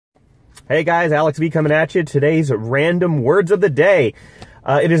Hey guys, Alex V coming at you. Today's random words of the day.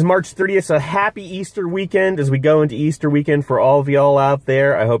 It is March 30th, so happy Easter weekend as we go into Easter weekend for all of y'all out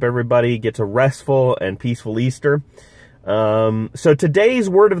there. I hope everybody gets a restful and peaceful Easter. So today's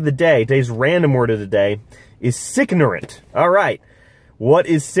word of the day, today's random word of the day is sickgnorant. All right. What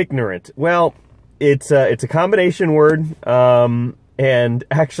is sickgnorant? Well, it's a combination word, and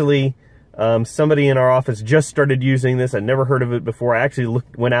actually somebody in our office just started using this. I'd never heard of it before. I actually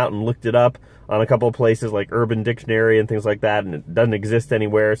went out and looked it up on a couple of places like Urban Dictionary and things like that, and it doesn't exist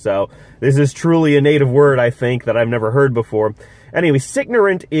anywhere. So this is truly a native word, I think, that I've never heard before. Anyway,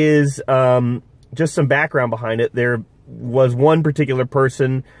 sickgnorant is just some background behind it. There was one particular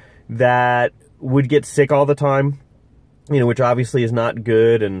person that would get sick all the time, which obviously is not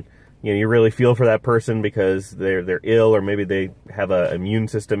good, and you really feel for that person because they're ill, or maybe they have an immune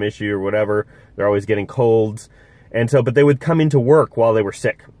system issue or whatever. They're always getting colds. And so, but they would come into work while they were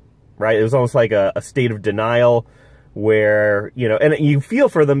sick, right? It was almost like a state of denial where, and you feel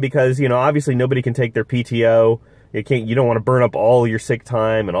for them because, obviously nobody can take their PTO. You don't want to burn up all your sick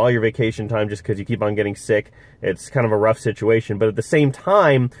time and all your vacation time just because you keep on getting sick. It's kind of a rough situation. But at the same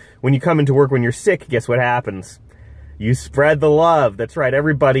time, when you come into work when you're sick, guess what happens? You spread the love. That's right.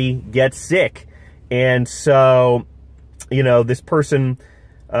 Everybody gets sick. And so, this person,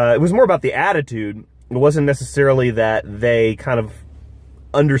 it was more about the attitude. It wasn't necessarily that they kind of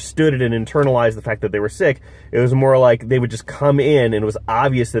understood it and internalized the fact that they were sick. It was more like they would just come in and it was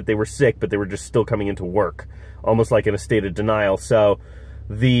obvious that they were sick, but they were just still coming into work, almost like in a state of denial. So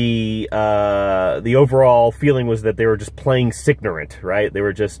the overall feeling was that they were just playing sickgnorant, right? They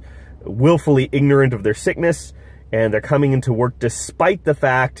were just willfully ignorant of their sickness, and they're coming into work despite the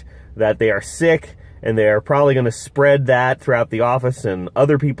fact that they are sick, and they're probably going to spread that throughout the office, and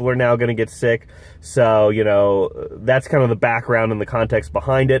other people are now going to get sick. So, that's kind of the background and the context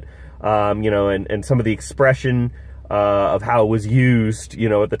behind it, and some of the expression of how it was used,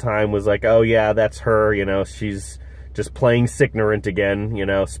 at the time was like, oh yeah, that's her, she's just playing sickgnorant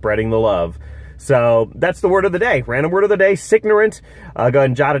again, spreading the love. So that's the word of the day. Random word of the day, sickgnorant. Go ahead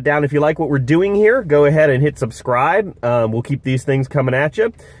and jot it down. If you like what we're doing here, go ahead and hit subscribe. We'll keep these things coming at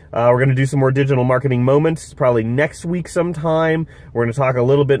you. We're going to do some more digital marketing moments probably next week sometime. We're going to talk a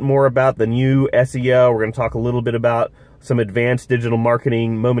little bit more about the new SEO. We're going to talk a little bit about some advanced digital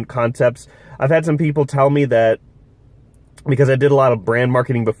marketing moment concepts. I've had some people tell me that because I did a lot of brand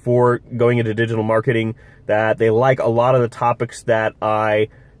marketing before going into digital marketing, that they like a lot of the topics that I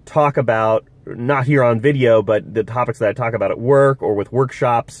talk about, not here on video, but the topics that I talk about at work or with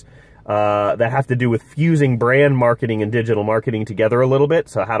workshops that have to do with fusing brand marketing and digital marketing together a little bit.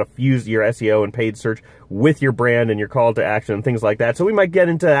 So how to fuse your SEO and paid search with your brand and your call to action and things like that. So we might get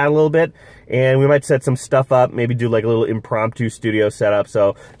into that a little bit, and we might set some stuff up, maybe do like a little impromptu studio setup.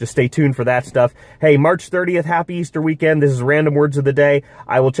 So just stay tuned for that stuff. Hey, March 30th, happy Easter weekend. This is Random Words of the Day.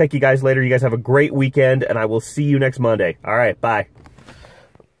 I will check you guys later. You guys have a great weekend, and I will see you next Monday. All right, bye.